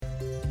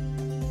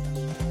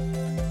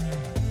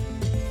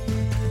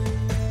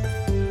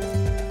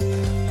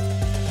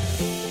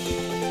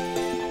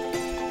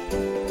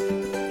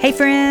Hey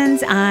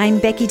friends, I'm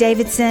Becky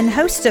Davidson,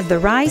 host of the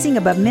Rising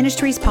Above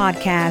Ministries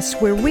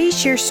podcast, where we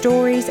share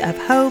stories of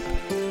hope,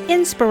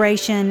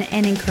 inspiration,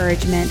 and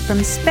encouragement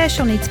from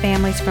special needs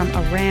families from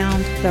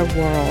around the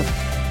world.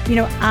 You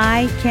know,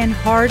 I can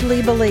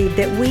hardly believe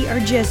that we are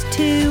just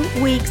 2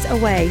 weeks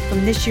away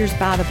from this year's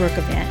By the Brook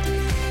event.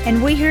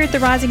 And we here at the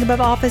Rising Above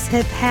office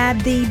have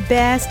had the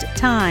best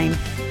time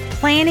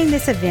planning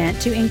this event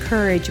to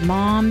encourage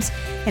moms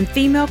and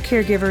female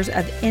caregivers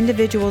of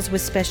individuals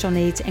with special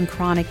needs and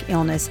chronic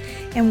illness.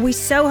 And we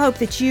so hope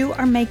that you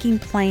are making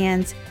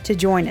plans to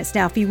join us.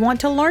 Now, if you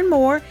want to learn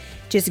more,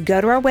 just go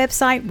to our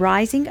website,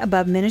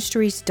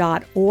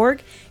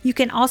 risingaboveministries.org. You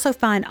can also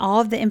find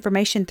all of the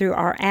information through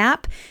our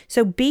app,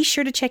 so be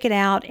sure to check it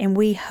out. And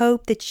we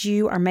hope that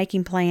you are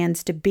making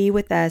plans to be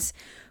with us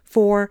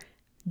for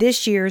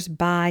this year's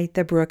By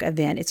the Brook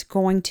event. It's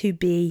going to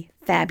be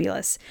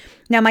fabulous.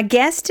 Now, my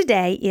guest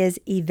today is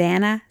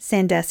Ivana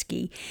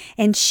Sandusky,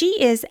 and she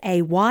is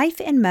a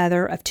wife and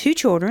mother of 2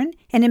 children,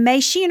 and in May,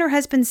 she and her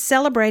husband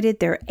celebrated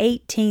their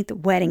 18th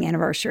wedding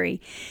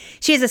anniversary.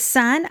 She has a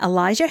son,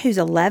 Elijah, who's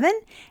 11,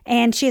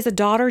 and she has a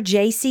daughter,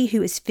 JC,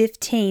 who is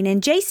 15,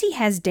 and JC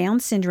has Down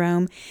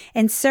syndrome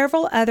and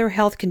several other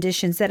health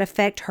conditions that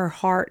affect her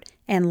heart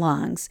and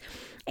lungs.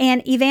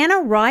 And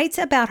Ivana writes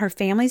about her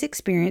family's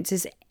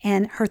experiences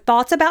and her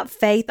thoughts about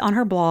faith on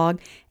her blog,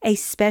 A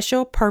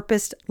Special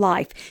Purposed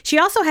Life. She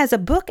also has a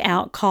book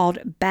out called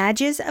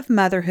Badges of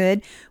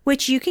Motherhood,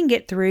 which you can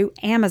get through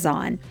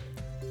Amazon.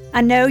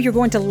 I know you're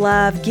going to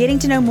love getting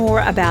to know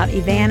more about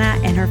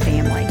Ivana and her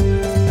family.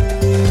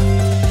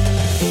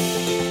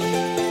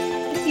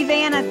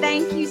 Ivana,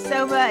 thank you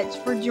so much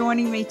for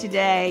joining me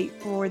today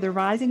for the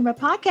Rising Above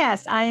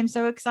podcast. I am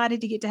so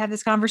excited to get to have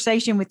this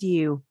conversation with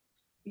you.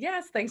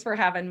 Yes, thanks for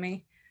having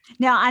me.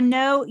 Now, I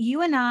know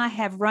you and I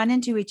have run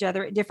into each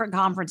other at different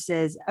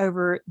conferences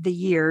over the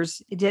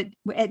years,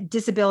 at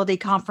disability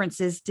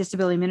conferences,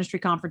 disability ministry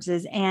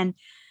conferences. And,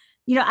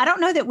 you know, I don't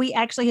know that we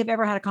actually have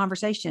ever had a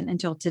conversation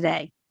until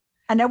today.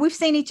 I know we've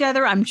seen each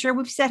other. I'm sure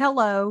we've said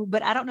hello,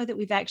 but I don't know that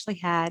we've actually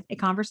had a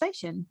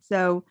conversation.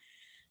 So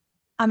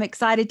I'm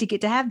excited to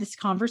get to have this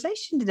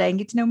conversation today and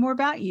get to know more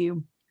about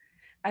you.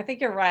 I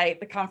think you're right.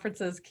 The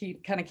conferences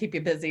keep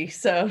you busy.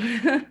 So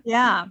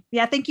yeah.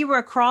 I think you were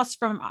across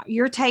from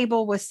your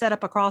table was set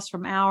up across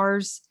from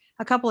ours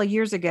a couple of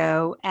years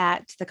ago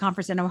at the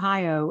conference in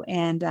Ohio.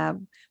 And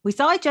we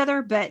saw each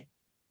other, but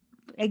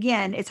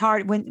again, it's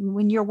hard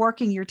when you're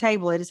working your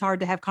table, it is hard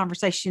to have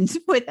conversations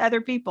with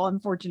other people,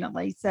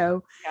 unfortunately.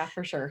 So yeah,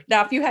 for sure.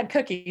 Now, if you had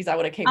cookies, I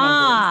would have came over.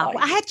 Well,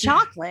 I had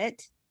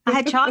chocolate.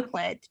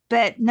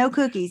 But no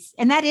cookies.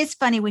 And that is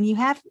funny when you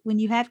have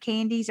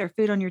candies or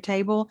food on your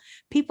table,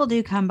 people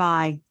do come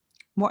by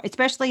more,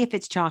 especially if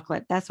it's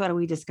chocolate. That's what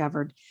we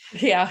discovered.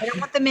 Yeah. They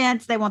don't want the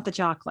mints, they want the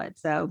chocolate.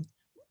 So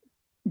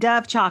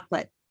Dove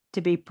chocolate,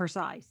 to be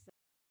precise.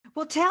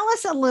 Well, tell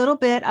us a little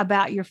bit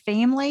about your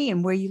family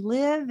and where you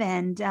live,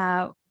 and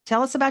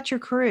tell us about your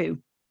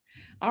crew.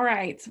 All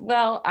right.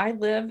 Well, I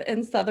live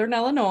in Southern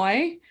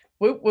Illinois.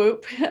 Whoop,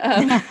 whoop.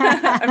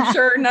 I'm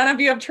sure none of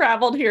you have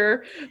traveled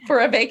here for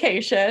a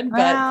vacation,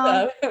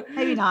 but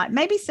maybe not.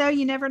 Maybe so.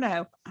 You never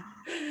know.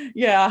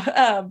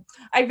 Yeah.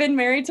 I've been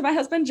married to my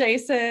husband,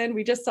 Jason.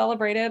 We just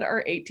celebrated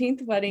our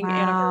 18th wedding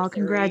anniversary.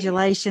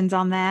 Congratulations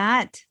on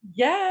that.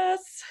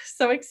 Yes.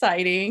 So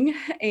exciting.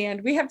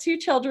 And we have 2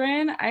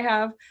 children. I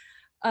have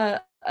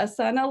a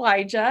son,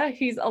 Elijah.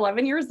 He's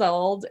 11 years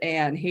old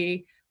and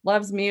he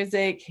loves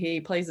music.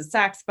 He plays the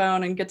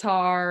saxophone and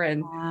guitar.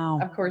 And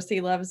of course he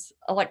loves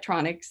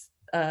electronics,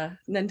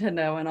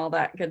 Nintendo and all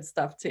that good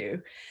stuff too.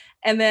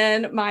 And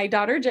then my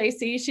daughter,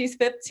 JC, she's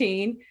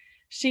 15.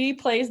 She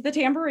plays the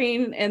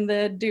tambourine in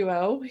the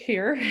duo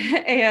here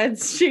and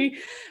she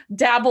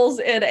dabbles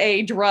in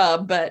a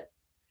drum, but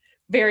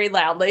very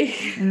loudly.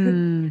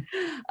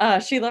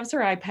 She loves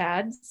her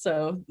iPad.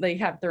 So they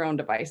have their own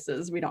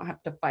devices. We don't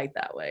have to fight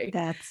that way.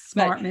 That's a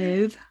smart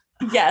move.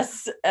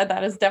 Yes,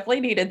 that is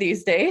definitely needed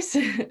these days,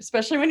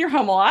 especially when you're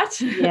home a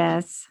lot.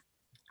 Yes.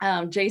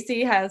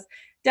 JC has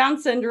Down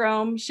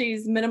syndrome.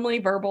 She's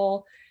minimally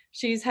verbal.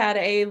 She's had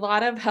a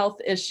lot of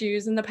health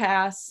issues in the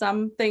past,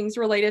 some things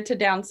related to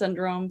Down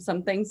syndrome,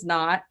 some things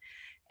not.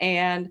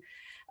 And,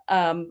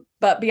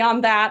 but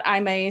beyond that,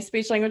 I'm a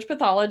speech language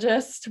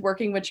pathologist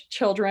working with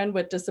children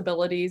with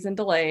disabilities and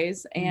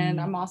delays.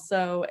 And I'm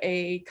also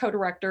a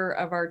co-director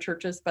of our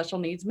church's special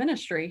needs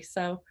ministry.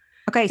 So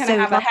okay, so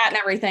have a hat and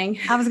everything.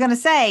 I was going to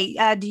say,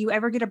 do you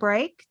ever get a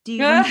break?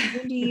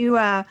 When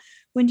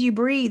do you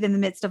breathe in the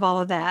midst of all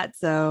of that?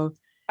 So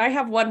I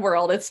have one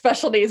world. It's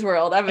special needs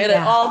world. I'm in it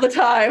all the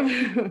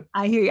time.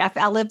 I hear you.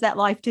 I live that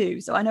life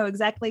too. So I know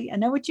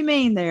what you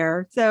mean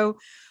there. So,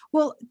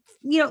 well,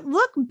 you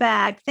know,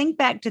 think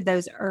back to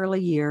those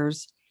early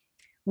years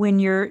when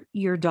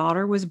your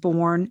daughter was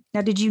born.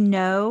 Now, did you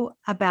know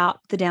about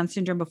the Down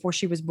syndrome before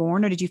she was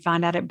born, or did you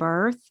find out at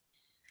birth?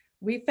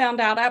 We found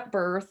out at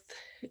birth.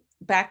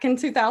 Back in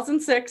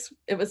 2006,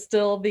 it was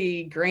still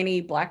the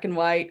grainy black and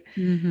white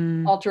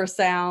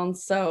ultrasound.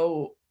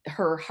 So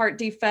her heart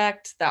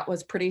defect, that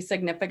was pretty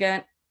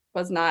significant,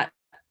 was not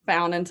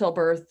found until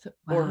birth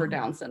or her Wow.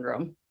 Down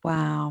syndrome.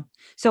 Wow.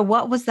 So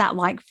what was that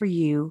like for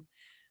you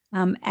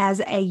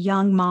as a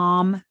young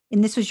mom?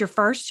 And this was your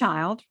first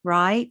child,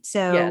 right?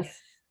 So Yes.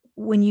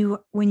 when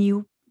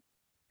you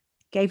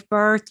gave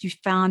birth, you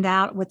found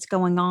out what's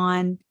going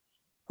on.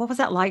 What was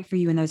that like for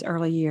you in those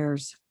early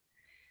years?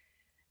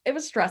 It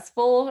was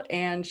stressful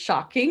and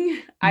shocking.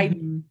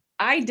 Hmm.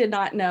 I did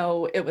not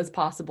know it was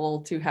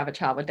possible to have a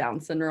child with Down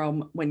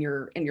syndrome when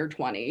you're in your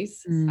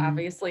 20s. Mm,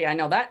 Obviously, I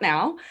know that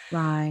now,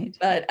 right.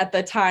 but at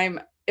the time,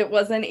 it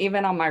wasn't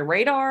even on my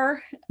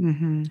radar.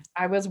 Hmm.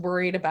 I was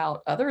worried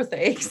about other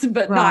things,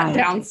 but not Right.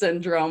 Down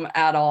syndrome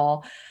at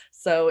all.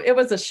 So it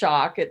was a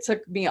shock. It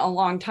took me a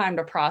long time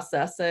to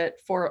process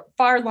it, for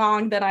far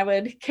long than I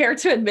would care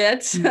to admit.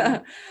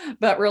 Mm,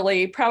 But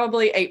really,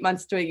 probably 8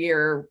 months to a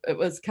year, it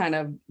was kind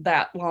of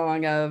that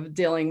long of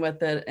dealing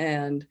with it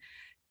and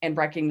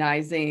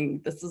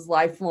recognizing this is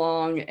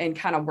lifelong and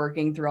kind of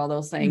working through all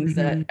those things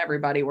that hmm.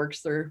 everybody works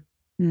through.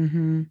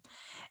 Hmm.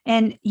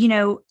 And,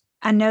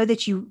 I know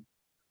that you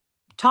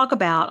talk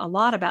about a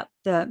lot about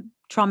the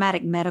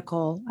traumatic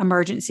medical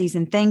emergencies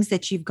and things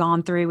that you've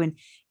gone through and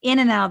in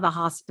and out of the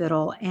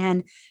hospital.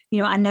 And,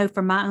 I know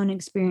from my own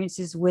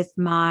experiences with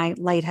my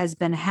late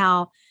husband,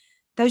 how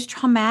those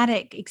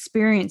traumatic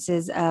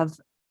experiences of,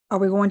 are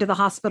we going to the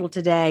hospital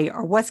today,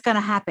 or what's going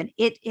to happen?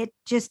 It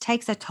just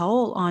takes a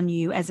toll on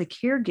you as a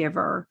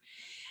caregiver.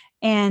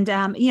 And,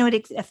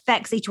 it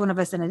affects each one of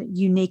us in a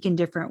unique and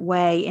different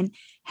way. And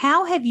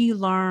how have you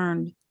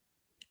learned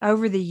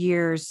over the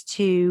years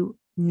to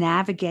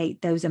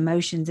navigate those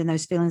emotions and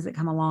those feelings that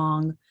come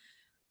along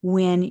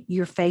when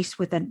you're faced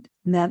with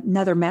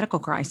another medical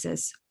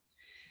crisis?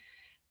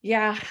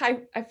 Yeah,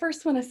 I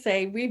first want to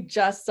say we've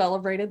just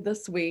celebrated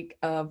this week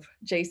of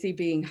JC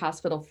being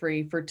hospital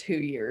free for 2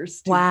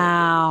 years, two full years.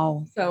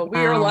 Wow. So we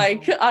are Wow.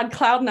 like on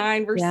cloud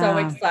nine. We're so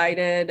Yeah.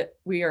 excited.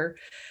 We are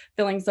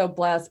feeling so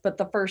blessed. But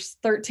the first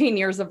 13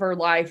 years of her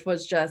life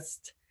was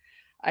just,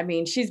 I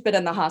mean, she's been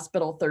in the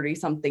hospital 30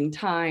 something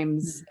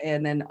times,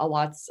 and then a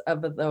lots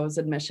of those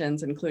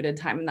admissions included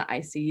time in the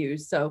ICU.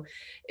 So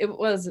it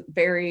was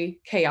very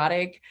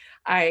chaotic.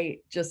 I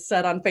just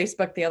said on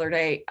Facebook the other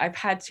day, I've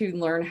had to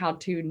learn how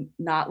to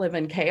not live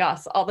in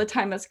chaos all the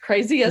time. As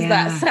crazy as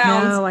that Yeah.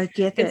 sounds, No, I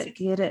get it's it.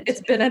 Get it.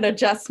 it's been an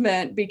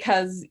adjustment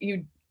because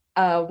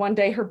one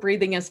day her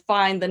breathing is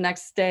fine, the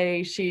next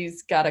day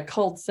she's got a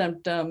cold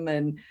symptom,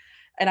 and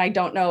I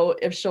don't know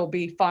if she'll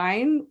be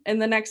fine in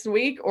the next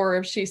week or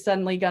if she's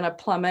suddenly going to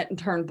plummet and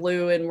turn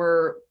blue and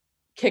we're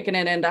kicking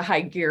it into high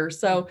gear.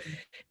 So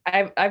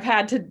I've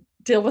had to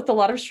deal with a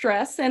lot of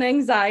stress and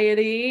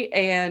anxiety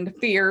and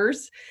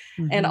fears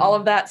and all Mhm.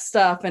 of that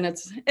stuff, and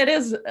it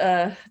is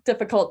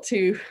difficult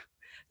to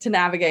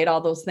navigate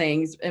all those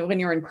things when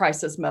you're in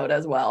crisis mode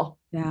as well.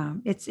 Yeah,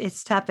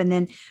 it's tough. And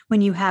then when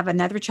you have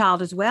another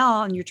child as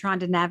well, and you're trying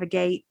to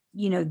navigate,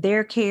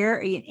 their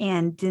care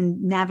and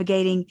then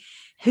navigating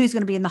who's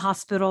going to be in the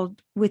hospital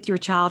with your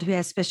child who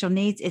has special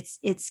needs,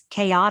 it's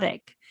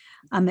chaotic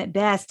at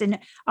best. And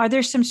are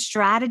there some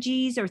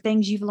strategies or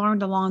things you've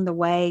learned along the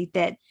way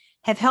that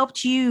have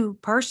helped you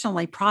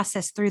personally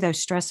process through those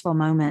stressful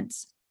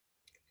moments?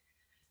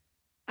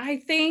 I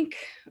think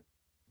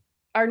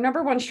our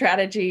number one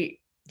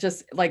strategy,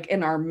 just like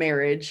in our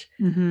marriage,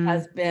 Hmm.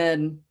 has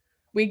been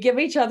we give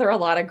each other a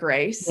lot of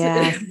grace.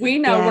 Yes. We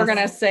know we're going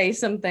Yes. to say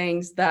some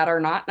things that are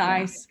not Yeah.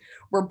 nice.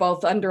 We're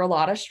both under a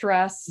lot of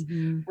stress.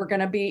 Hmm. We're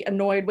going to be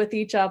annoyed with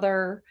each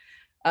other.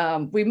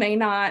 We may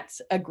not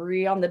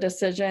agree on the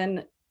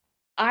decision.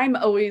 I'm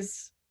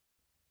always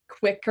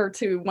quicker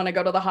to want to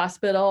go to the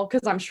hospital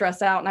because I'm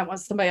stressed out and I want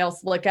somebody else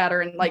to look at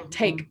her and like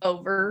take Mhm.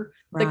 over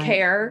the Right.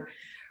 care,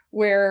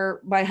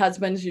 where my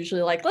husband's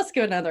usually like, let's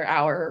give it another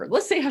hour.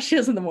 Let's see how she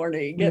is in the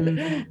morning. And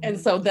Mhm.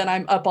 so then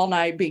I'm up all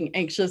night being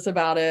anxious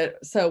about it.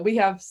 So we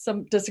have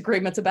some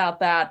disagreements about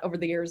that over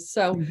the years.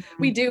 So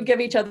we Mhm. do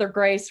give each other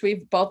grace.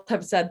 We've both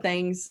have said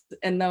things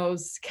in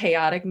those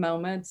chaotic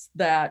moments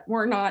that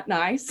were not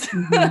nice.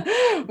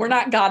 Mhm. We're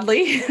not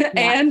godly. Yeah.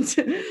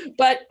 And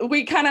but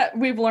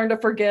we've learned to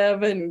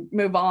forgive and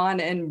move on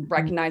and Mhm.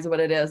 recognize what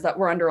it is that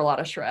we're under a lot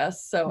of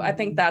stress. So I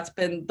think Mhm. that's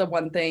been the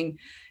one thing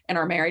in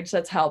our marriage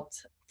that's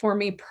helped for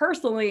me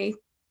personally,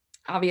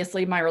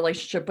 obviously my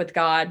relationship with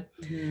God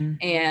Mhm.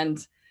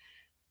 and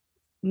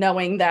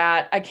knowing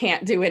that I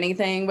can't do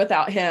anything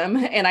without him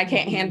and I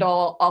can't Mhm.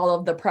 handle all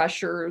of the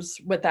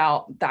pressures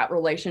without that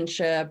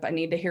relationship. I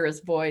need to hear his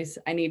voice.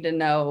 I need to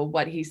know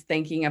what he's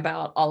thinking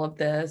about all of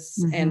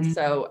this. And Mhm.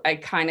 so I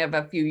kind of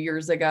a few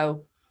years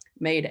ago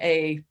made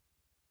a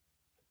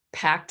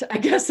pact, I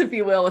guess, if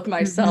you will, with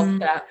myself Mhm.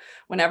 that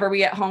whenever we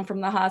get home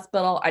from the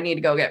hospital, I need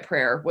to go get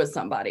prayer with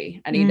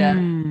somebody. I need to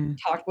Mm.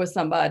 talk with Wow,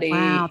 somebody.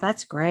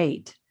 that's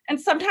great.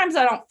 And sometimes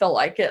I don't feel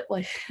like it.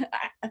 Like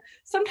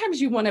sometimes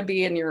you want to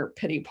be in your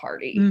pity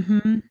party.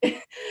 Mhm.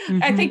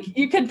 I think Mhm.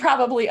 you could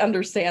probably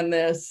understand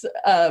this.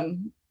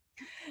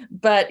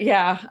 But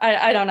yeah,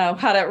 I don't know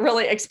how to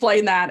really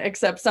explain that,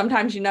 except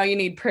sometimes you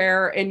need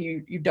prayer and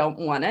you don't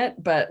want it.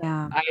 But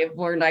Yeah. I've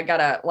learned I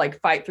gotta like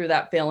fight through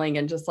that feeling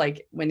and just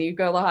like when you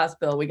go to the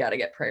hospital, we gotta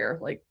get prayer.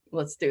 Like,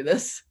 let's do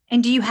this.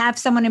 And do you have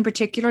someone in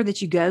particular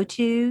that you go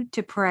to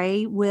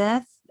pray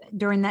with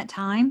during that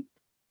time?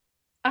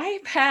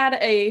 I've had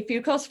a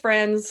few close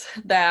friends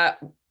that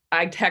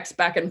I text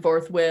back and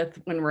forth with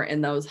when we're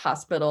in those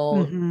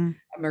hospital Hmm.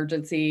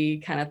 emergency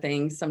kind of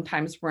things.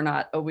 Sometimes we're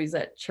not always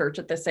at church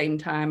at the same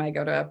time. I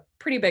go to a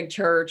pretty big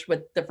church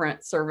with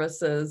different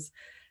services,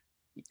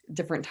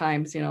 different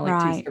times, like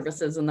two Right.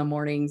 services in the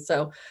morning.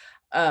 So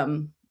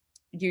um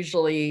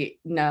usually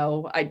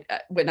no,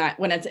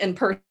 when it's in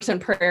person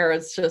prayer,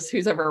 it's just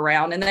who's ever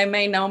around, and they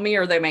may know me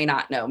or they may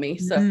not know me.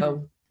 Mhm.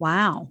 So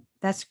Wow.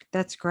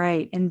 That's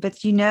great. And but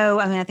I mean,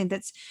 I think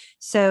that's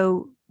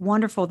so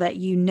wonderful that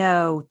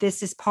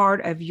this is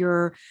part of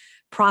your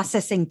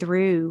processing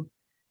through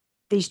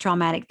these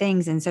traumatic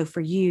things. And so for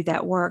you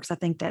that works. I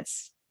think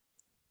that's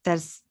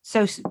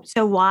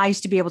so wise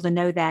to be able to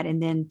know that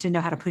and then to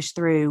know how to push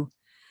through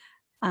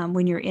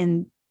when you're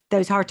in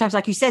those hard times.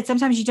 Like you said,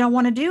 sometimes you don't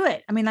want to do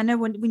it. I mean, I know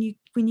when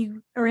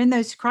you are in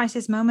those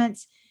crisis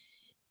moments,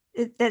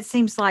 that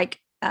seems like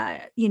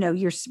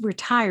we're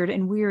tired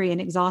and weary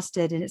and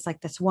exhausted, and it's like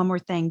that's one more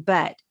thing,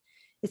 but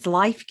it's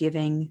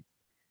life-giving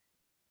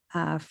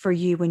for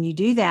you when you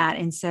do that.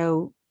 And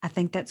so I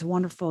think that's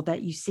wonderful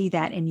that you see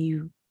that and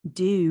you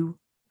do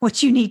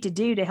what you need to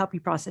do to help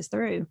you process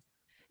through.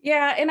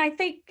 yeah, and I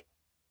think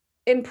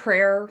in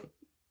prayer,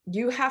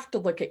 you have to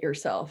look at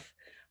yourself.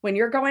 When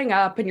you're going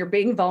up and you're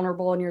being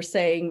vulnerable and you're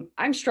saying,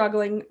 I'm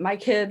struggling, my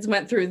kids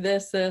went through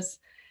this,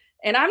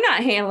 and I'm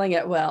not handling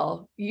it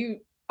well,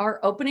 you are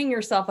opening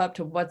yourself up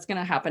to what's going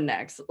to happen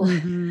next.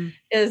 Hmm.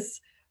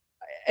 Is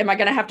Am I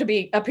going to have to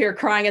be up here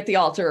crying at the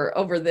altar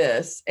over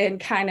this, and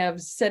kind of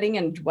sitting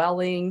and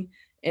dwelling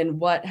in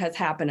what has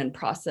happened and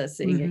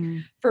processing it. Hmm.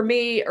 For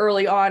me,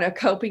 early on, a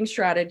coping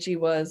strategy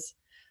was,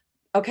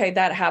 okay,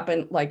 that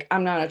happened. Like,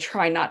 I'm going to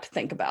try not to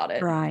think about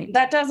it. Right.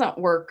 That doesn't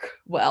work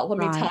well. Let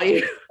me Right. tell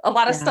you, a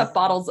lot of Yeah. stuff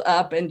bottles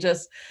up and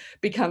just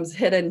becomes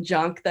hidden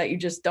junk that you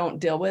just don't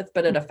deal with,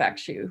 but it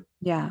affects you.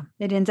 Yeah.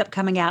 It ends up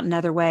coming out in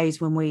other ways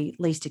when we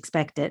least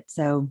expect it.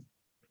 So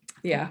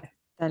Yeah.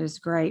 that is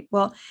great.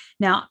 Well,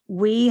 now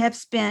we have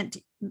spent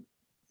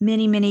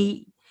many,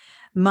 many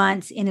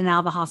months in and out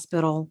of the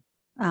hospital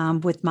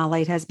with my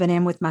late husband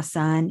and with my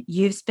son.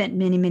 You've spent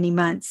many, many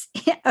months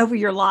over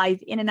your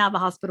life in and out of the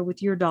hospital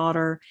with your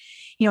daughter.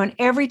 And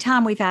every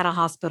time we've had a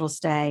hospital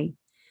stay,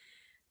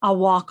 I'll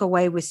walk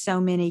away with so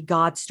many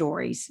God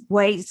stories,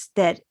 ways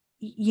that,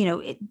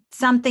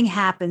 something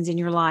happens and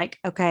you're like,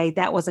 okay,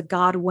 that was a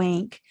God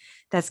wink.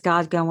 That's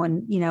God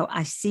going,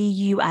 I see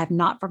you. I have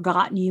not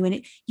forgotten you.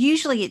 And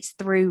usually it's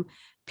through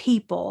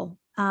people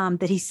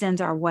that he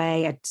sends our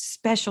way, a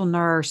special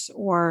nurse.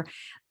 Or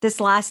this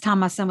last time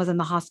my son was in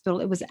the hospital,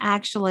 it was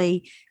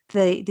actually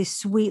the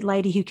sweet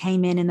lady who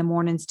came in the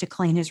mornings to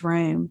clean his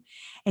room,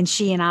 and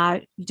she and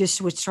I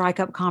just would strike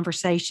up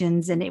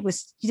conversations. And it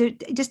was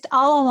just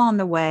all along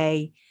the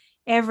way.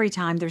 Every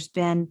time there's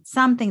been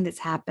something that's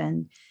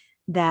happened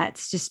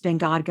that's just been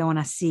God going,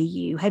 I see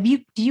you.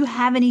 Do you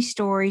have any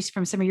stories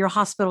from some of your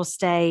hospital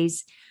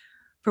stays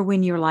for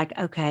when you're like,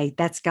 okay,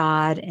 that's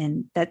God,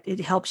 and that it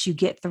helps you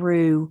get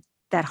through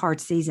that hard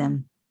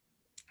season?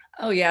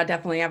 Oh, yeah,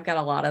 definitely. I've got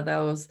a lot of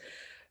those.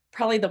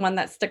 Probably the one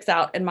that sticks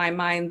out in my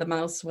mind the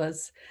most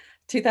was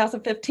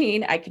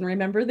 2015. I can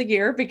remember the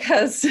year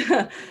because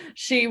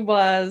she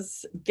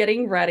was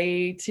getting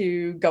ready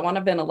to go on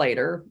a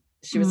ventilator.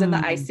 She was in the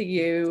Mm.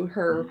 ICU.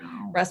 Her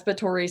Wow.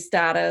 respiratory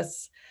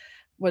status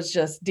was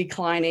just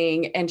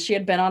declining, and she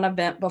had been on a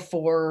vent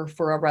before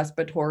for a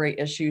respiratory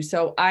issue.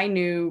 So I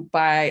knew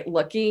by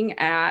looking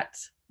at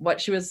what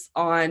she was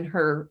on,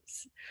 her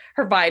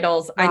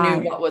vitals, I knew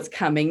Right. what was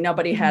coming.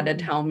 Nobody had to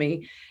Mm. tell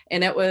me.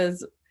 And it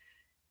was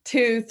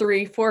 2,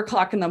 3, 4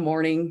 o'clock in the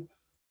morning.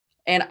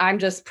 And I'm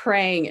just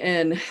praying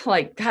and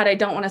like, God, I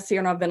don't want to see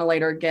her on a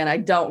ventilator again. I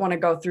don't want to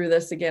go through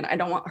this again. I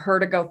don't want her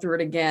to go through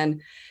it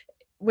again.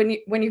 When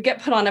you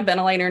get put on a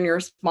ventilator and you're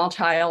a small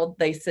child,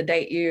 they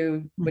sedate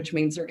you, which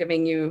means they're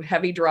giving you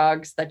heavy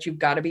drugs that you've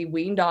got to be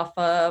weaned off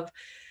of.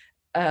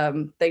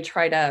 They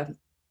try to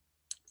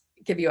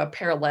give you a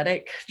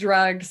paralytic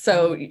drug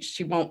so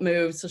she won't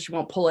move, so she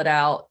won't pull it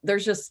out.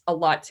 There's just a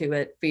lot to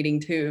it. Feeding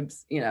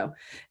tubes,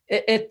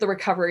 the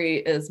recovery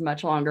is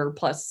much longer,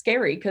 plus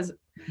scary, because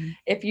Mhm.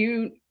 if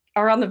you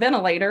are on the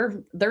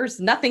ventilator,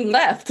 there's nothing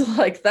left.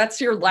 Like, that's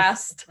your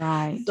last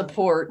Right.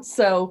 support.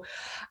 So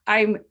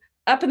I'm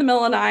up in the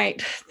middle of the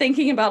night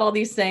thinking about all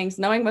these things,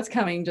 knowing what's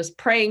coming, just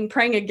praying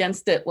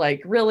against it,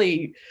 like,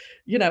 really,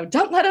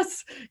 don't let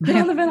us get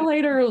on the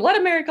ventilator, let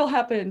a miracle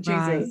happen, Right.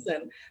 Jesus.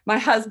 And my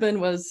husband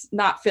was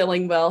not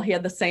feeling well. He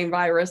had the same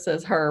virus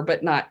as her,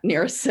 but not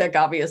near as sick,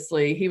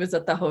 obviously. He was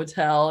at the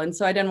hotel, and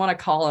so I didn't want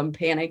to call him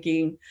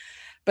panicking,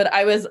 but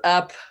I was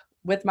up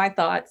with my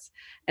thoughts,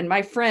 and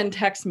my friend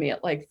texted me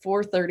at like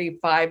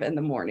 4:35 in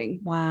the morning,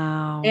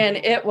 Wow. and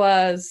it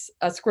was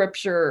a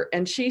scripture,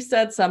 and she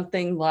said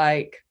something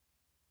like,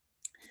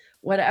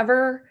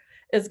 whatever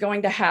is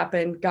going to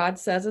happen, God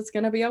says it's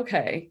going to be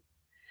okay,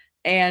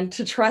 and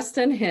to trust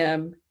in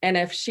him. And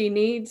if she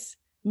needs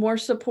more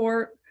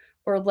support,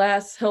 or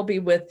less, he'll be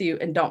with you,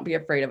 and don't be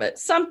afraid of it.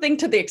 Something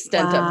to the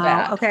extent of Wow.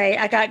 that. Okay.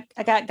 I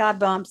got God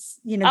bumps,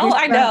 Oh,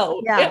 I goosebumps.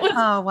 know. Yeah. It was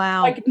Oh,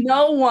 wow. like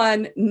no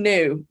one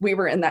knew we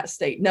were in that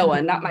state. No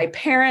one, not Mhm. my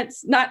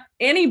parents, not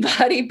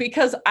anybody,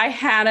 because I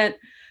hadn't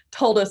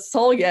told a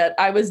soul yet.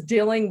 I was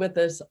dealing with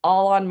this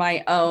all on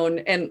my own.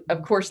 And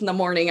of course, in the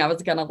morning, I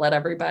was going to let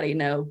everybody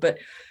know. But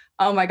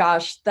oh my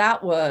gosh,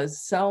 that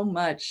was so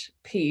much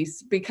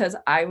peace because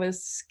I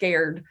was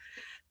scared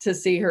to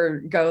see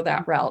her go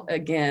that route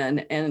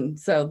again. And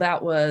so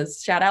that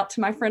was shout out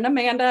to my friend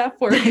Amanda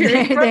for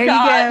hearing from There you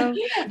God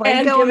go. Way to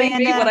and go, giving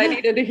me what I Amanda.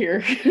 needed to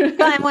hear.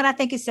 Well, and what I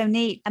think is so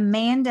neat,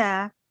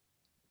 Amanda,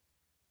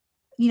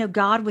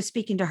 God was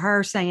speaking to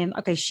her saying,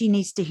 okay, she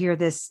needs to hear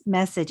this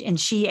message. And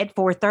she at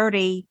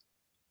 4:30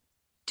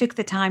 took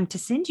the time to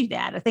send you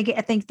that. I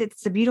think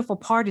that's the beautiful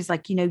part is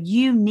like,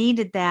 you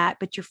needed that,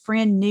 but your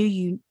friend knew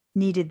you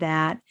needed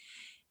that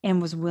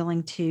and was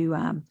willing to,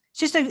 it's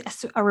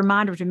just a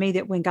reminder to me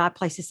that when God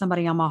places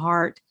somebody on my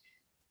heart,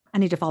 I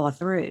need to follow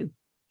through.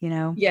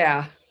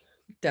 Yeah,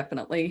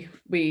 definitely.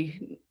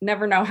 We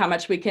never know how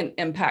much we can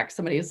impact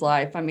somebody's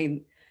life. I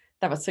mean,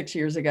 that was 6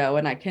 years ago,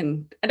 and I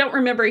don't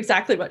remember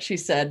exactly what she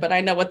said, but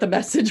I know what the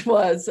message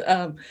was.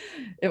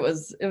 It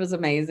was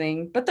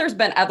amazing. But there's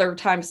been other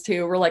times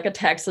too, where like a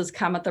text has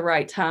come at the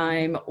right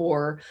time,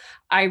 or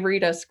I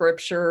read a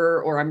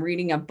scripture, or I'm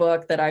reading a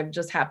book that I've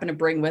just happened to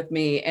bring with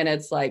me, and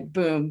it's like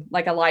boom,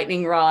 like a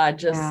lightning rod,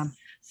 just Yeah.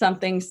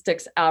 something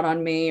sticks out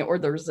on me, or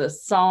there's a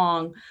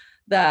song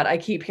that I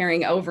keep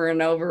hearing over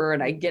and over.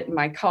 And I get in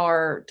my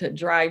car to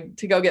drive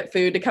to go get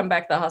food to come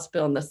back to the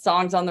hospital, and the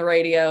songs on the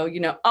radio,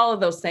 all of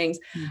those things.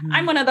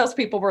 I'm Mhm. one of those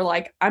people where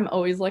like, I'm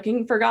always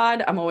looking for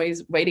God. I'm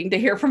always waiting to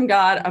hear from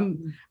God.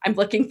 I'm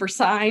looking for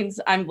signs.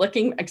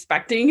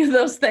 Expecting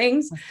those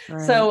things. That's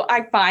right. So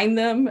I find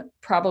them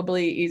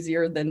probably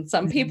easier than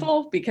some Mhm.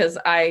 people because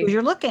Because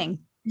you're looking,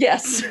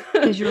 yes,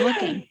 because you're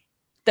looking.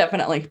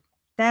 definitely.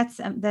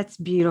 That's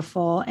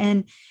beautiful.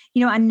 And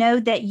I know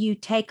that you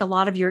take a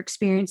lot of your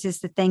experiences,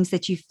 the things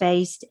that you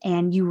faced,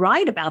 and you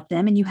write about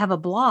them and you have a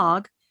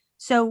blog.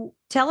 So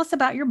tell us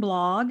about your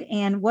blog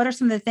and what are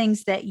some of the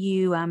things that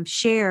you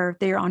share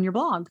there on your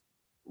blog?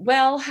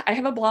 Well, I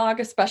have a blog,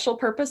 A Special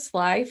Purpose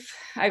Life.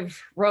 I've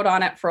wrote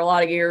on it for a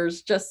lot of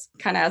years, just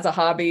kind of as a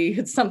hobby.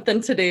 It's something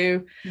to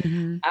do.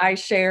 Mhm. I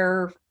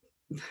share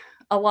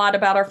a lot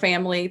about our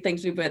family,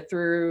 things we went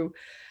through,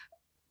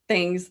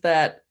 things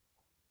that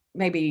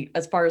maybe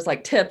as far as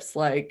like tips,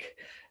 like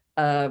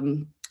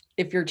um,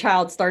 if your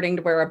child's starting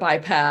to wear a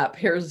BiPAP,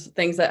 here's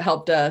things that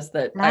helped us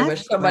that I wish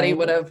That's somebody great.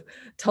 would have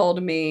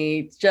told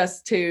me,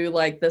 just to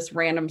like this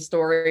random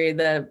story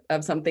that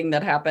of something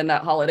that happened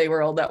at Holiday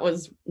World that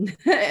was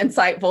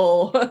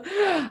insightful,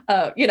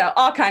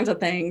 all kinds of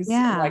things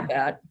like Yeah,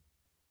 that.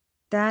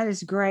 that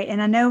is great.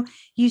 And I know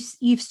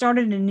you've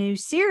started a new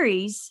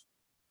series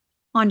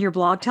on your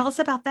blog. Tell us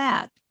about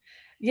that.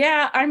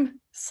 Yeah, I'm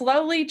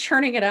slowly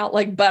churning it out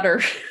like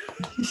butter.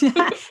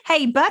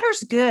 Hey,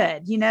 butter's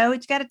good.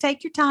 It's got to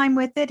take your time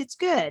with it. It's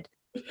good.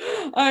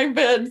 I've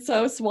been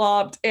so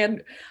swamped,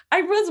 and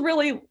I was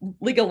really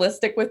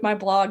legalistic with my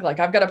blog. Like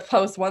I've got to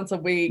post once a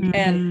week.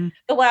 And Mhm.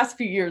 the last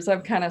few years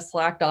I've kind of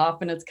slacked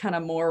off, and it's kind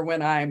of more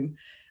when I'm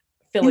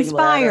feeling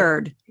led or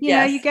Inspired.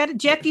 yes. You got to,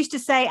 Jeff used to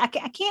say, I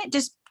can't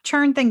just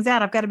churn things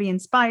out. I've got to be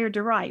inspired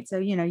to write. So,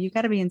 you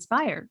got to be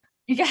inspired.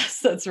 Yes,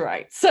 that's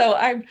right. So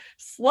I'm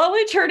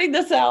slowly churning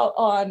this out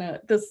on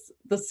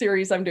the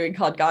series I'm doing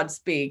called God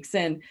Speaks,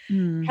 and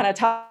Mm. kind of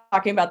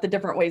talking about the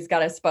different ways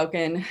God has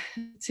spoken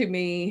to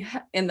me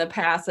in the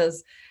past,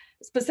 as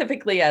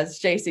specifically as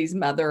JC's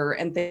mother,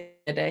 and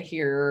to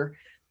hear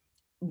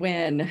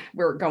when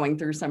we're going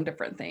through some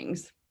different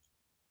things.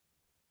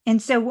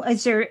 And so,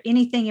 is there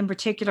anything in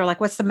particular, like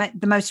what's the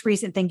most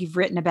recent thing you've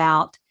written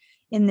about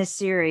in this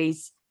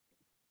series?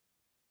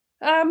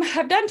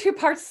 I've done two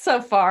parts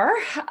so far.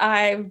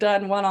 I've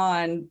done one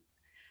on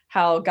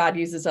how God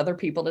uses other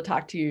people to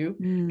talk to you,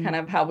 Mm. kind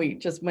of how we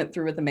just went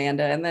through with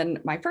Amanda. And then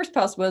my first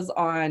post was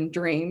on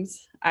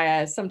dreams.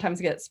 I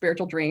sometimes get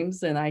spiritual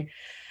dreams, and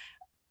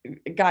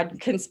God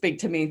can speak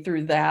to me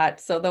through that.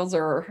 So those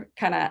are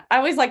I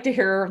always like to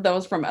hear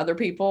those from other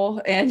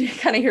people and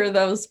kind of hear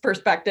those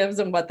perspectives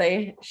and what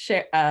they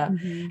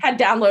Mhm. had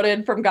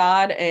downloaded from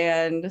God.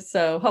 And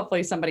so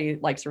hopefully somebody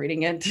likes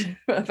reading it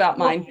about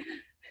Well, mine.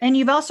 and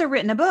you've also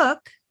written a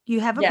book.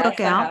 You have a Yes, book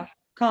I out have.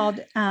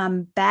 called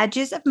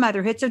Badges of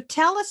Motherhood. So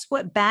tell us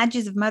what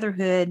Badges of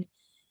Motherhood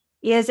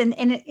is and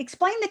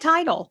explain the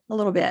title a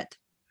little bit.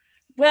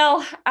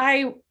 Well,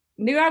 I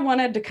knew I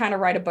wanted to kind of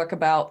write a book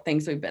about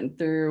things we've been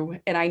through.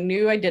 And I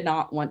knew I did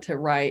not want to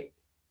write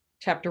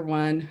chapter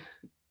one,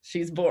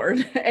 she's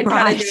born, and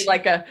kind of do Right.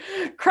 like a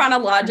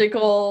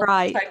chronological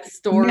Right. type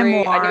story. I knew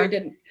I Memoir.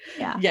 didn't,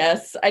 Yeah.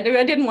 yes, I knew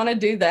I didn't want to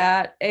do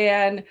that.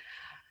 And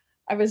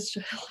I was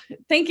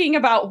thinking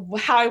about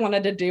how I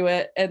wanted to do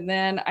it. And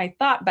then I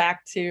thought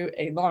back to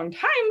a long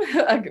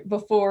time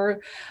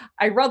before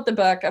I wrote the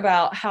book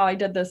about how I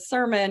did this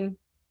sermon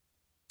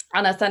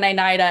on a Sunday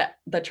night at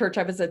the church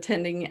I was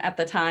attending at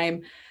the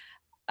time.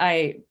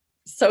 I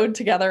sewed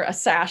together a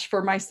sash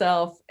for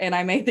myself, and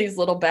I made these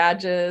little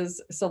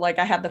badges. So like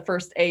I had the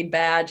first aid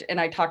badge, and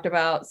I talked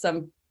about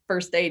some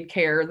first aid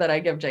care that I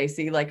give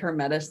JC, like her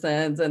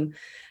medicines and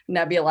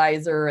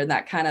nebulizer and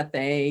that kind of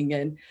thing.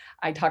 And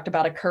I talked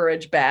about a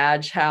courage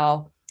badge,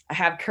 how I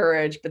have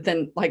courage, but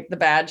then like the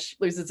badge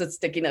loses its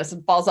stickiness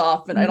and falls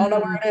off and I don't know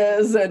where it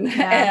is. And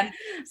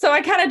so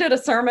I kind of did a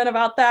sermon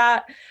about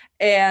that.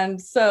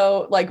 And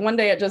so like one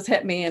day it just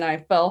hit me and I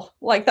felt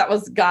like that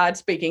was God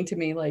speaking to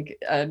me,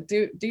 like,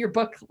 do your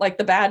book like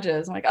the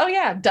badges. I'm like, oh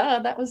yeah, duh.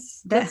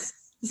 That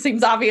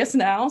seems obvious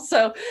now.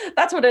 So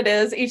that's what it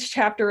is. Each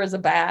chapter is a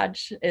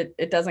badge.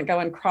 It doesn't go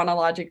in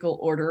chronological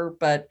order,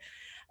 but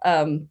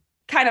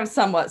kind of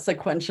somewhat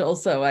sequential.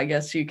 So I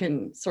guess you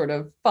can sort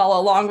of follow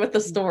along with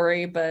the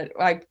story, but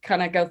I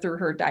kind of go through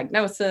her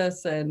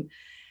diagnosis and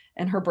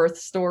her birth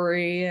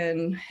story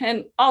and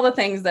all the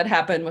things that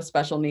happen with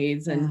special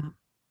needs. And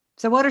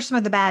so what are some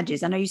of the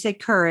badges? I know you said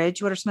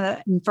courage. What are some of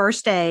the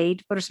first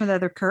aid? What are some of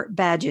the other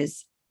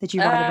badges that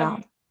you write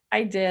about?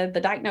 I did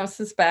the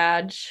diagnosis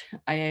badge,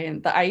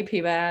 the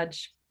IEP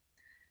badge,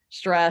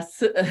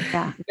 stress,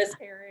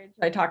 miscarriage.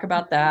 I talk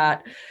about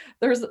that.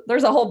 There's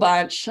a whole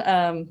bunch.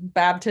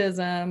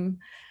 Baptism.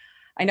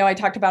 I know I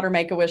talked about her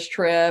Make-A-Wish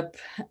trip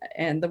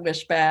and the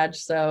wish badge.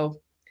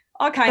 So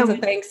all kinds of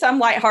things. Some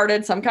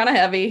lighthearted, some kind of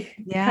heavy.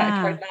 Yeah.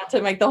 I tried not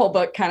to make the whole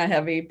book kind of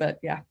heavy, but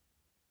yeah.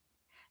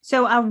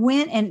 So I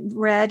went and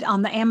read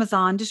on the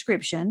Amazon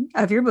description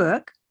of your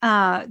book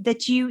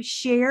that you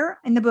share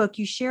in the book,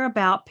 you share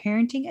about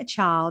parenting a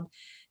child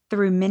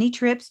through many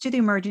trips to the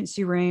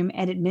emergency room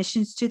and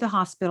admissions to the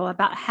hospital,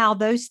 about how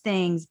those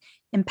things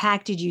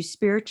impacted you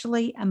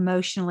spiritually,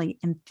 emotionally,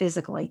 and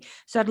physically.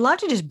 So I'd love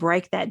to just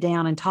break that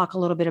down and talk a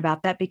little bit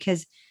about that,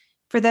 because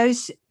for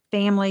those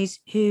families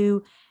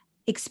who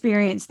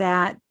experience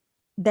that,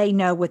 they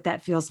know what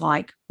that feels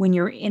like when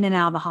you're in and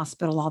out of the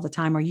hospital all the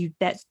time, or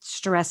that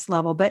stress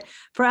level. But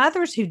for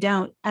others who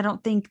don't, I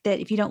don't think that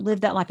if you don't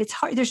live that life, it's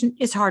hard.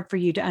 It's hard for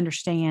you to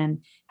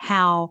understand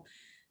how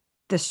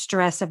the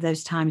stress of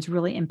those times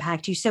really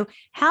impact you. So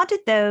how did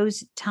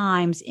those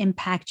times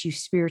impact you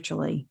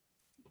spiritually?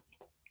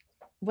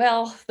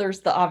 Well,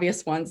 there's the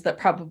obvious ones that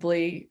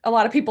probably a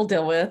lot of people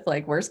deal with,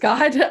 like, where's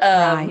God?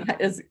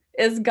 Right.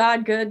 Is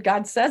God good?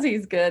 God says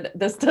he's good.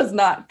 This does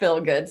not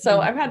feel good.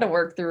 So I've had to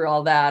work through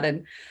all that.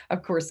 And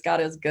of course, God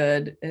is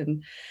good.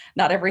 And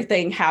not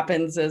everything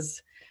happens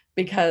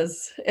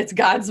because it's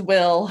God's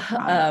will.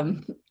 Right.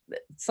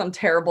 Some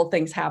terrible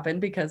things happen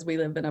because we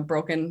live in a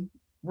broken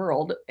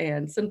world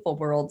and sinful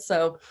world.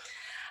 So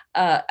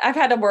I've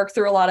had to work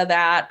through a lot of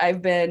that.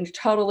 I've been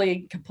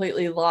totally,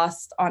 completely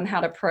lost on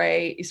how to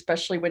pray,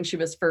 especially when she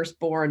was first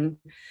born.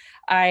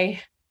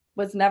 I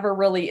was never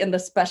really in the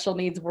special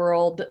needs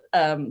world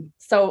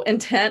so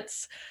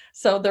intense.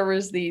 So there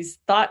was these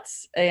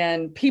thoughts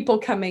and people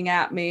coming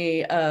at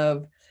me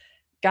of,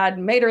 God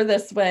made her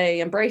this way,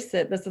 embrace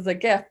it. This is a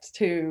gift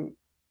to,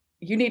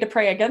 you need to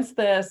pray against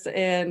this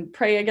and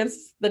pray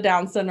against the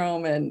Down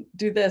syndrome and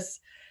do this.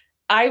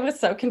 I was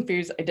so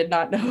confused. I did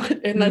not know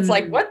it. And it's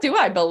like, what do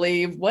I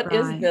believe? What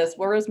is this?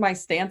 Where is my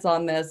stance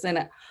on this?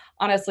 And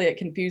honestly, it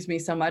confused me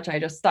so much. I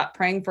just stopped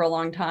praying for a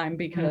long time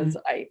because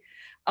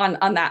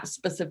on that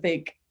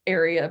specific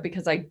area,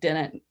 because I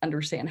didn't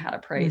understand how to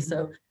pray.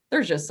 So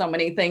there's just so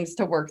many things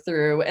to work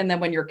through. And then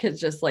when your kid's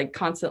just like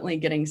constantly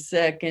getting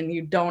sick and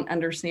you don't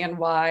understand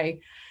why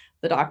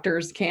the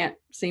doctors can't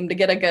seem to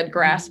get a good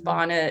grasp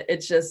on it, it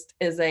just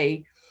is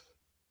a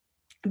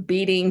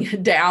beating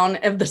down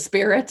of the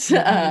spirit.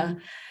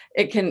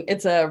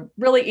 It's a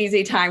really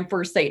easy time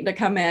for Satan to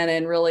come in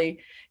and really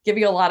give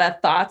you a lot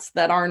of thoughts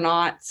that are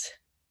not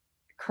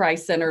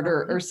Christ-centered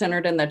or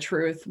centered in the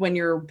truth. When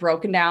you're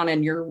broken down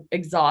and you're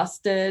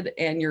exhausted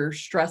and you're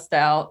stressed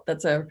out,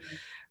 that's a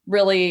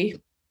really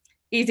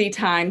easy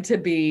time to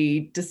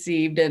be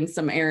deceived in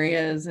some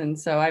areas. And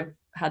so I've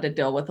had to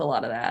deal with a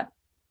lot of that.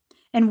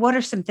 And what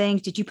are some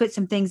things, did you put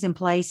some things in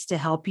place to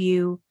help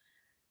you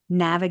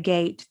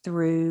navigate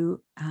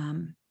through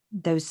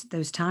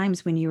those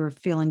times when you were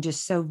feeling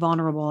just so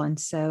vulnerable and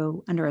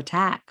so under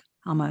attack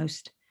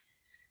almost?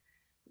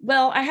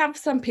 Well, I have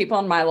some people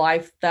in my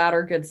life that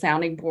are good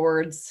sounding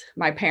boards.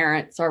 My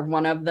parents are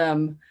one of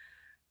them.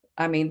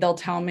 I mean, they'll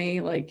tell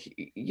me,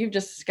 like, you've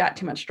just got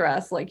too much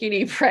stress, like you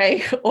need to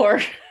pray,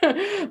 or,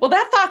 well,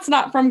 that thought's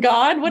not from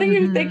God. What are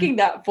you thinking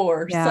that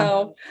for? Yeah.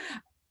 So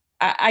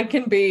I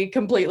can be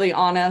completely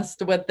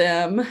honest with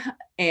them,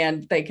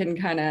 and they can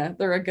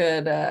they're a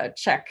good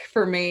check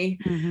for me.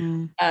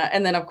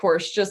 And then of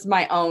course, just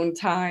my own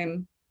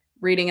time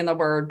reading in the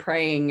word,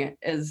 praying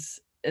is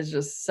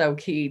just so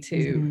key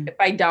to, if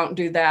I don't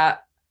do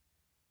that,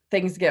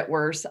 things get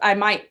worse. I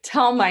might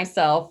tell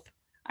myself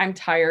I'm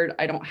tired,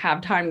 I don't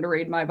have time to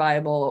read my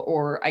Bible,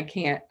 or I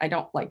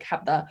don't like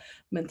have the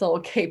mental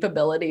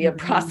capability of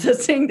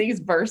processing these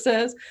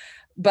verses,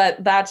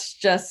 but that's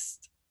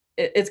just,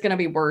 it's going to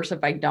be worse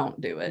if I don't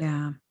do it.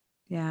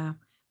 Yeah.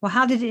 Well,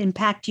 how did it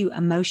impact you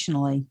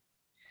emotionally?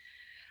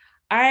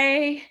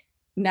 I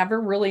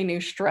never really knew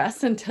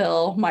stress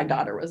until my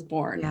daughter was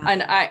born.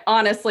 And I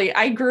honestly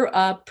grew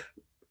up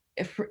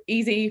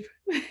easy,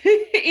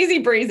 easy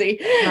breezy.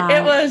 It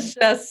Right. was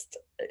just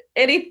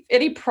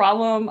any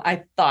problem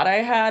I thought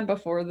I had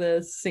before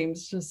this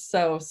seems just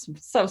so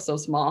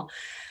small.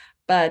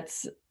 But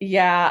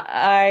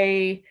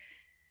yeah,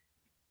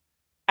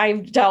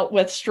 I've dealt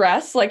with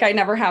stress like I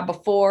never have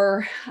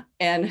before,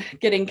 and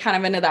getting kind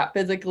of into that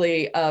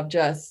physically of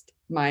just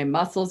my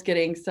muscles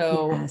getting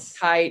so Yes.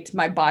 tight,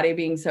 my body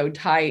being so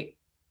tight,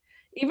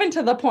 even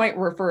to the point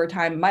where for a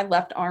time my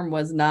left arm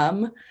was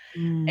numb.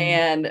 Mm.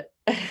 And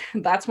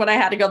that's when I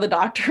had to go to the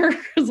doctor.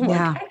 'Cause I'm like,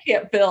 Yeah. I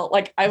can't feel,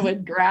 like I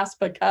would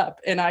grasp a cup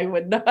and I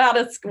would know how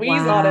to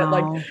squeeze on it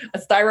like Wow. a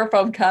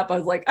styrofoam cup. I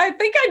was like, I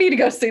think I need to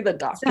go see the So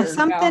doctor now.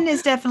 something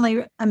is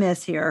definitely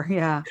amiss here.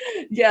 Yeah.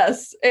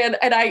 Yes. And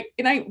I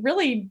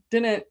really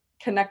didn't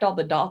connect all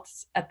the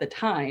dots at the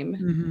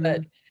time,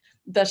 but Hmm.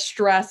 the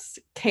stress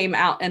came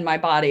out in my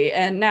body.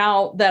 And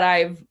now that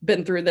I've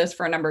been through this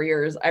for a number of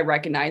years, I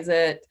recognize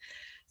it.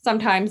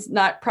 Sometimes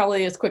not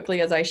probably as quickly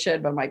as I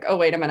should, but I'm like, oh,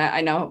 wait a minute.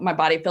 I know my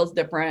body feels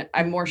different.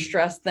 I'm more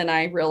stressed than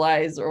I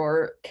realize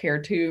or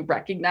care to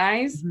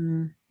recognize.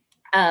 Hmm.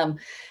 Um,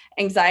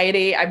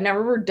 Anxiety, I've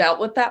never dealt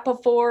with that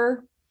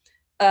before,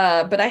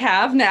 but I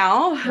have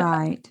now.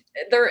 Right.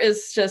 There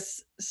is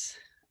just,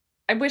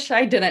 I wish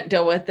I didn't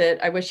deal with it.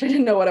 I wish I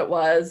didn't know what it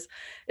was.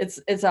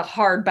 It's a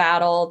hard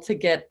battle to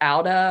get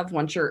out of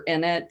once you're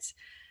in it.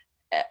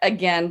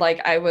 Again, like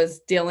I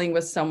was dealing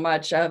with so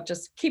much of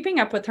just keeping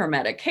up with her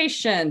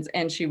medications,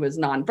 and she was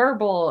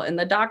nonverbal, and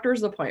the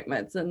doctor's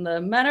appointments and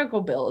the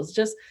medical bills,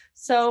 just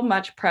so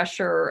much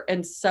pressure,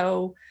 and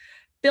so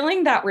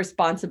feeling that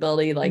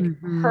responsibility, like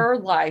Hmm. her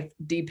life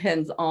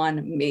depends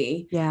on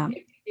me. Yeah.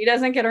 If she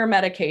doesn't get her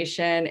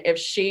medication, if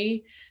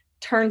she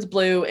turns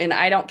blue and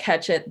I don't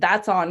catch it,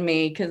 that's on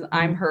me because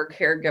I'm Mhm. her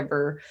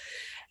caregiver.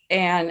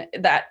 And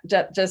that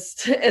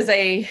just is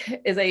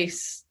a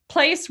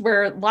place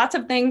where lots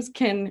of things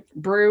can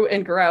brew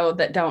and grow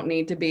that don't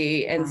need to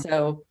be. And Yeah.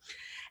 so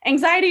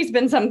anxiety's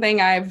been something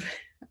I've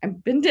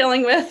been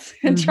dealing with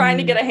and trying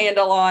to get Hmm. a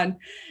handle on.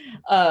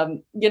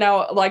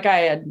 Like I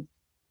had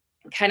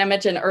kind of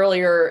mentioned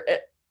earlier,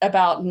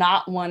 about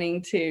not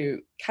wanting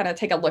to kind of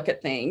take a look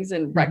at things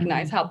and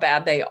recognize Hmm. how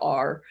bad they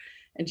are,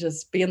 and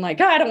just being like,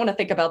 oh, I don't want to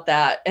think about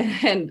that.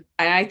 And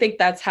I think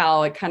that's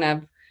how it kind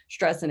of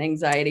stress and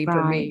anxiety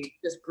for Right. me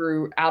just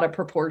grew out of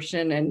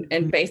proportion and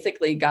Mhm.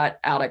 basically got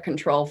out of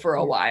control for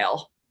a Yeah.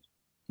 while.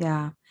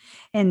 Yeah.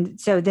 And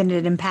so then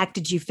it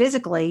impacted you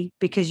physically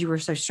because you were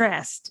so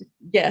stressed,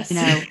 Yes.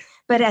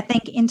 but I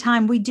think in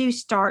time we do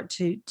start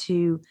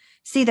to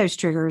see those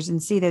triggers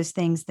and see those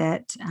things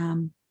that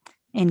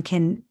and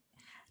can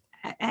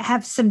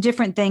have some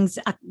different things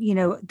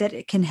that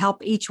it can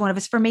help each one of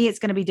us. For me, it's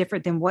going to be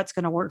different than what's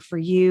going to work for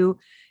you,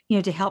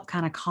 to help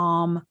kind of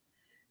calm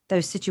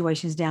those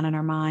situations down in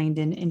our mind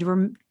and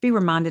to be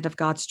reminded of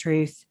God's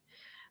truth.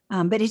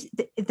 But it's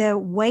the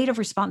weight of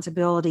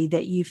responsibility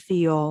that you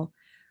feel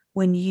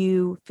when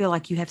you feel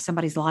like you have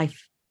somebody's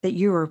life, that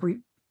you are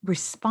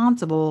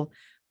responsible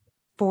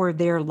for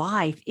their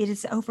life. It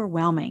is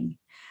overwhelming.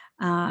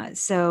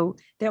 So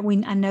that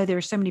I know there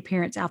are so many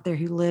parents out there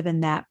who live in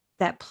that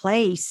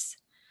place,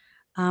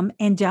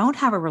 and don't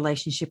have a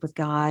relationship with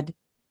God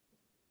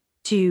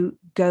to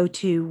go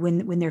to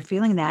when they're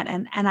feeling that.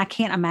 And I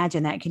can't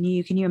imagine that. Can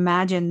you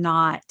imagine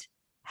not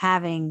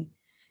having,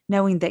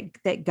 knowing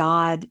that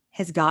God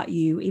has got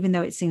you, even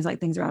though it seems like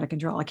things are out of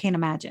control? I can't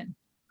imagine.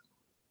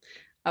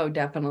 Oh,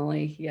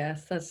 definitely.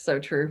 Yes, that's so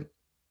true.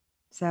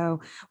 So,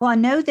 well, I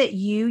know that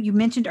you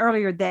mentioned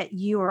earlier that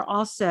you are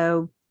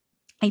also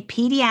a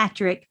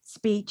pediatric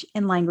speech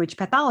and language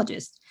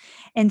pathologist.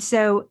 And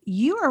so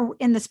you are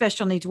in the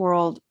special needs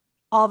world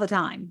all the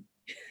time.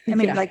 I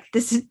mean, Yeah. like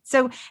this is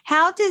so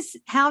how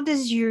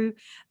does your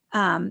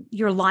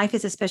life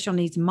as a special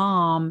needs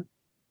mom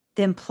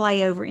then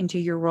play over into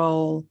your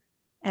role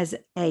as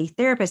a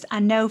therapist? I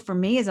know for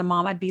me as a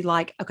mom, I'd be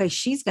like, okay,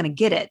 she's going to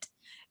get it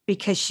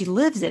because she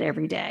lives it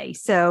every day.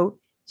 So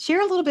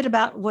share a little bit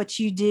about what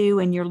you do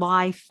in your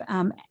life,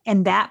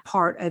 and that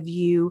part of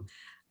you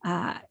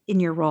in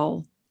your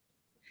role.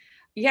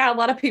 Yeah, a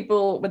lot of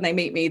people, when they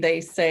meet me,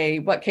 they say,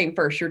 what came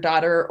first, your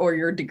daughter or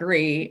your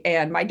degree?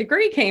 And my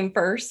degree came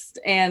first.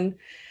 And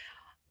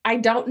I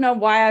don't know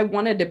why I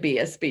wanted to be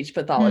a speech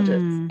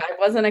pathologist. Hmm. I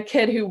wasn't a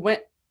kid who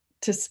went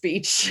to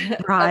speech.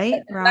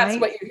 Right, That's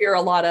right. what you hear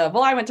a lot of.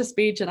 Well, I went to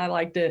speech and I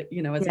liked it,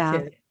 as a Yeah.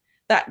 kid.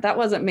 That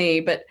wasn't me,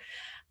 but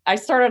I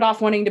started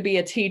off wanting to be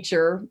a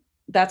teacher.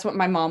 That's what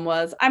my mom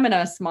was. I'm in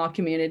a small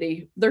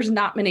community. There's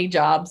not many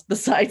jobs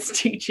besides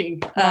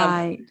teaching.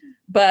 Right.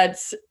 But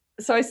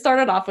so I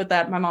started off with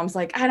that. My mom's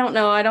like, I don't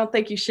know. I don't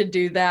think you should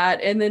do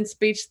that. And then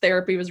speech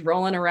therapy was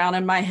rolling around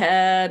in my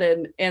head.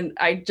 And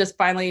I just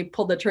finally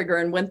pulled the trigger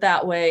and went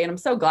that way. And I'm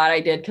so glad I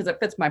did, because it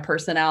fits my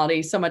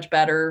personality so much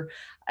better.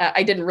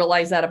 I didn't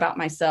realize that about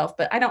myself,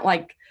 but I don't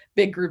like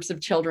big groups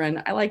of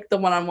children. I like the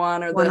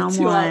one-on-one or One the on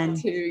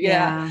two-on-two. one.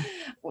 Yeah.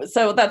 Yeah.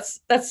 So that's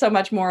so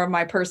much more of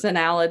my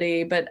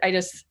personality. But I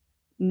just,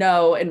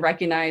 know and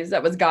recognize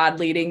that was God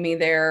leading me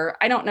there.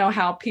 I don't know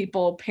how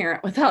people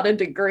parent without a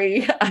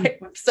degree. I'm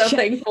so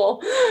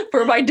thankful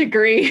for my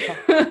degree.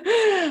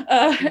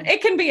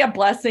 It can be a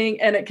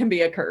blessing and it can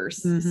be a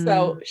curse.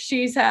 So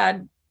she's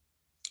had,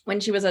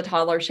 when she was a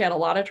toddler, she had a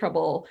lot of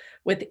trouble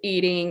with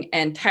eating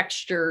and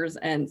textures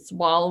and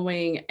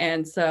swallowing.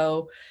 And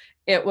so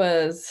it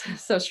was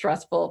so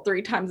stressful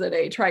 3 times a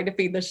day trying to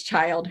feed this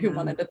child who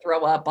wanted to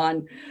throw up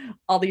on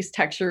all these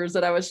textures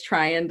that I was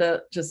trying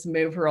to just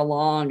move her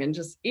along. And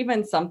just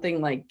even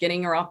something like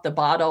getting her off the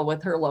bottle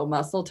with her low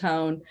muscle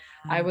tone.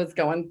 I was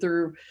going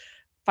through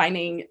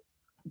finding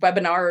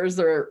webinars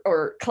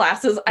or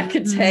classes I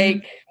could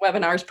take.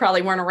 Webinars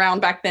probably weren't around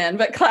back then,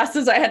 but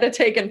classes I had to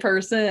take in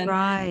person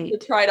to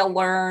try to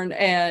learn.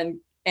 And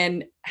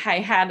I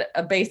had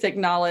a basic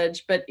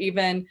knowledge, but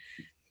even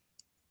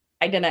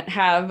I didn't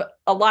have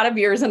a lot of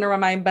years under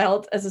my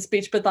belt as a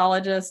speech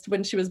pathologist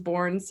when she was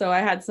born. So I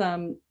had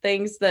some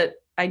things that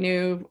I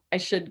knew I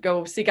should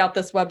go seek out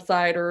this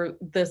website or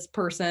this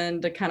person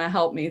to kind of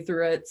help me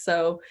through it.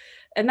 So,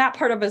 and that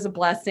part of it is a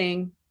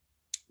blessing.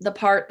 The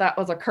part that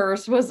was a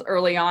curse was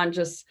early on,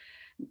 just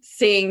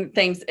seeing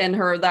things in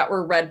her that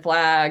were red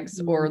flags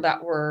or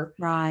that were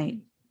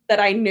that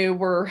I knew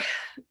were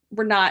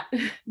not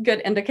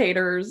good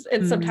indicators.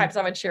 And sometimes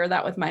I would share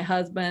that with my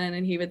husband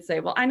and he would say,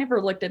 well, I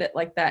never looked at it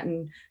like that.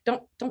 And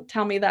don't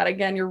tell me that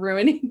again. You're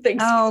ruining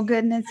things. Oh,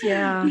 goodness.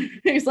 Yeah.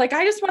 He's like,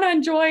 I just want to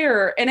enjoy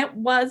her. And it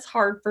was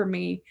hard for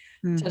me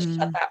to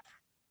shut that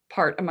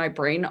part of my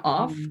brain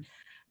off,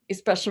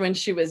 especially when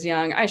she was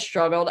young. I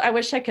struggled. I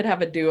wish I could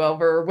have a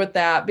do-over with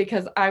that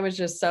because I was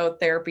just so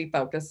therapy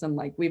focused and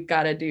like, we've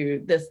got to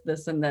do this,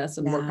 this, and this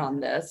and work on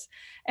this.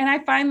 And I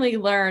finally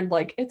learned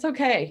like, it's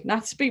okay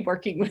not to be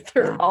working with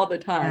her all the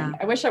time.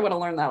 I wish I would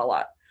have learned that a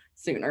lot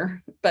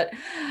sooner. But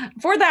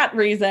for that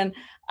reason,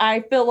 I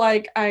feel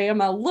like I am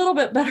a little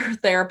bit better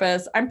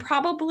therapist. I'm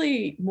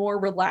probably more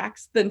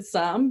relaxed than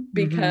some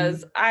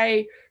because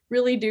I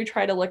really do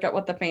try to look at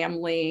what the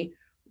family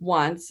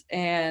wants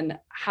and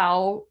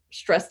how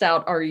stressed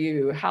out are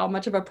you? How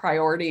much of a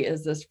priority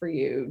is this for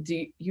you?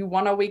 Do you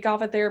want a week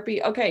off of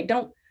therapy? Okay,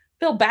 don't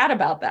feel bad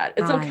about that.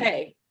 It's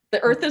okay. The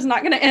earth is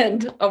not going to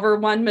end over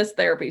one missed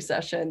therapy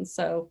session.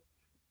 So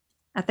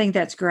I think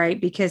that's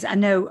great because I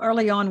know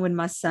early on when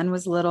my son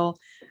was little,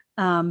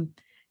 there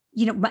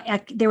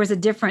was a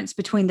difference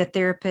between the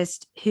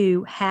therapist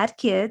who had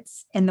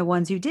kids and the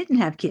ones who didn't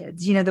have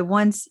kids. You know, the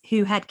ones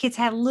who had kids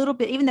had a little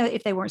bit, even though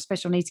if they weren't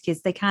special needs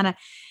kids, they kind of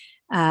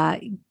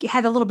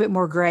had a little bit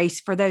more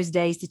grace for those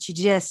days that you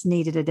just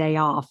needed a day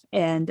off.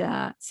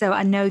 And so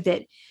I know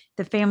that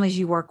the families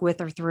you work with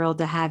are thrilled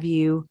to have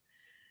you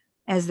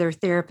as their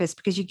therapist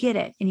because you get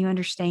it and you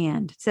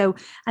understand. So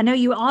I know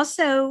you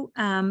also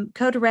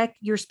co-direct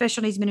your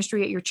special needs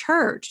ministry at your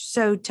church.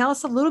 So tell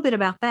us a little bit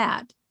about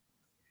that.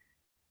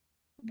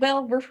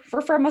 Well, we're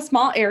from a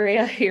small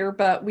area here,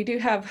 but we do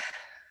have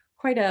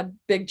quite a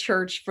big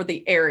church for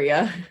the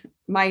area.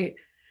 Like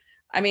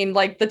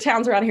the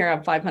towns around here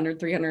have 500,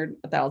 300,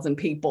 1,000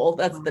 people.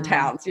 That's the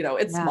towns,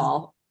 it's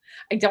small.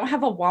 I don't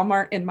have a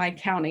Walmart in my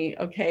county.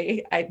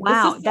 Okay.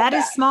 That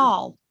is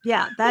small.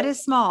 Yeah, that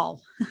is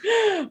small.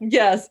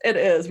 Yes, it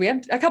is. We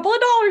have a couple of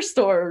dollar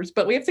stores,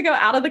 but we have to go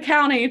out of the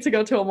county to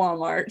go to a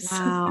Walmart.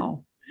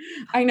 Wow.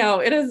 I know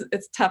it is.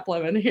 It's tough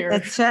living here.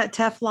 It's a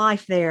tough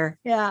life there.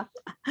 Yeah,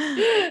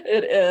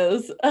 it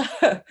is.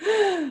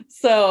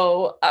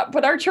 So,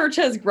 but our church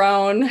has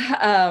grown.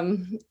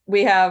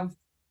 We have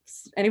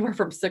anywhere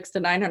from 600 to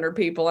 900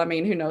 people. I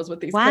mean, who knows what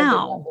these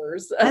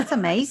numbers. That's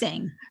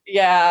amazing.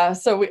 Yeah.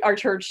 So our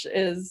church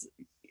is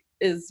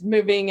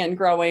moving and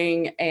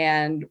growing,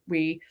 and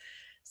we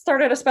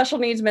started a special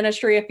needs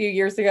ministry a few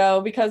years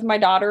ago because my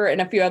daughter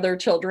and a few other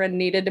children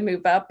needed to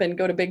move up and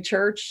go to big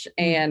church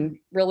and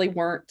really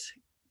weren't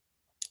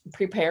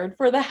prepared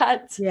for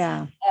that.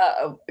 Yeah.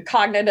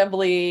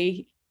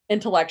 Cognitively,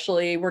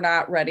 intellectually, we're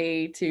not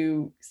ready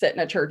to sit in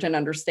a church and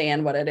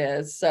understand what it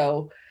is.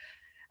 So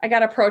I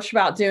got approached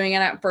about doing it.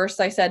 At first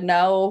I said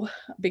no,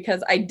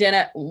 because I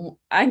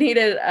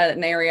needed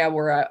an area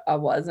where I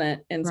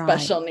wasn't in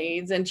special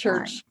needs, and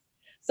church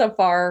so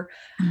far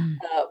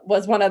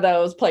was one of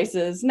those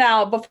places.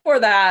 Now, before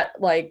that,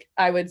 like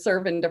I would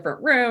serve in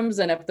different rooms.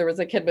 And if there was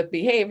a kid with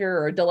behavior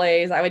or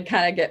delays, I would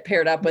kind of get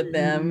paired up with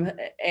them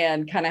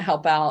and kind of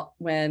help out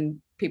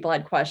when people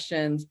had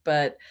questions.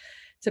 But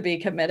to be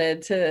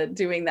committed to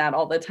doing that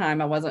all the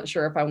time, I wasn't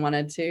sure if I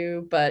wanted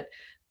to, but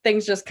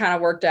things just kind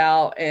of worked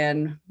out,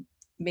 and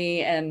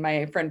me and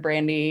my friend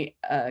Brandy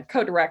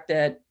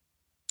co-directed,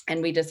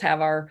 and we just have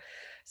our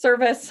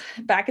service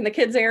back in the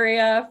kids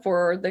area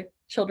for the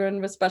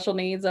children with special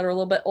needs that are a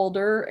little bit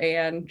older.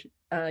 And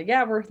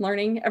we're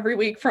learning every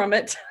week from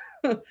it.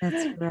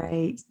 That's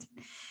great.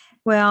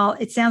 Well,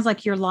 it sounds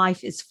like your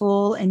life is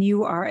full and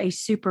you are a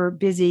super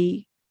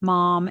busy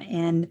mom.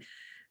 And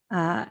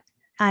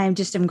I'm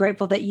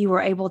grateful that you were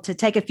able to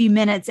take a few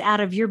minutes out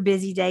of your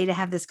busy day to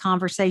have this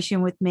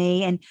conversation with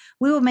me. And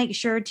we will make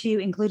sure to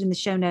include in the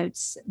show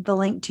notes the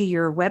link to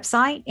your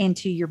website and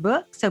to your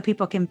book so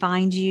people can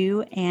find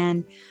you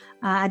and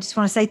I just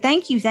want to say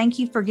thank you. Thank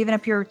you for giving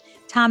up your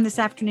time this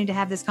afternoon to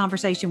have this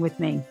conversation with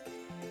me.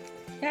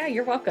 Yeah,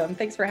 you're welcome.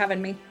 Thanks for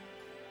having me.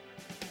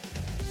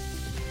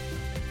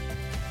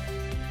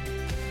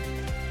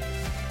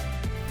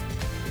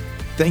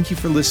 Thank you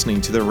for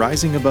listening to the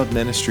Rising Above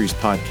Ministries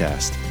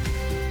podcast.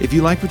 If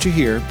you like what you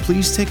hear,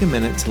 please take a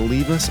minute to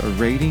leave us a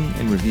rating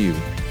and review.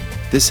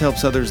 This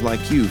helps others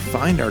like you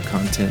find our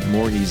content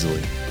more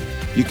easily.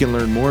 You can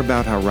learn more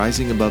about how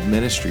Rising Above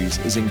Ministries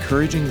is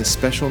encouraging the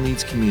special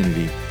needs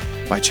community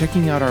by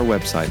checking out our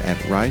website at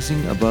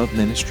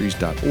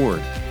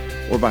risingaboveministries.org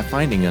or by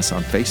finding us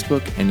on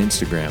Facebook and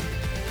Instagram.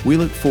 We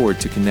look forward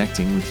to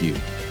connecting with you.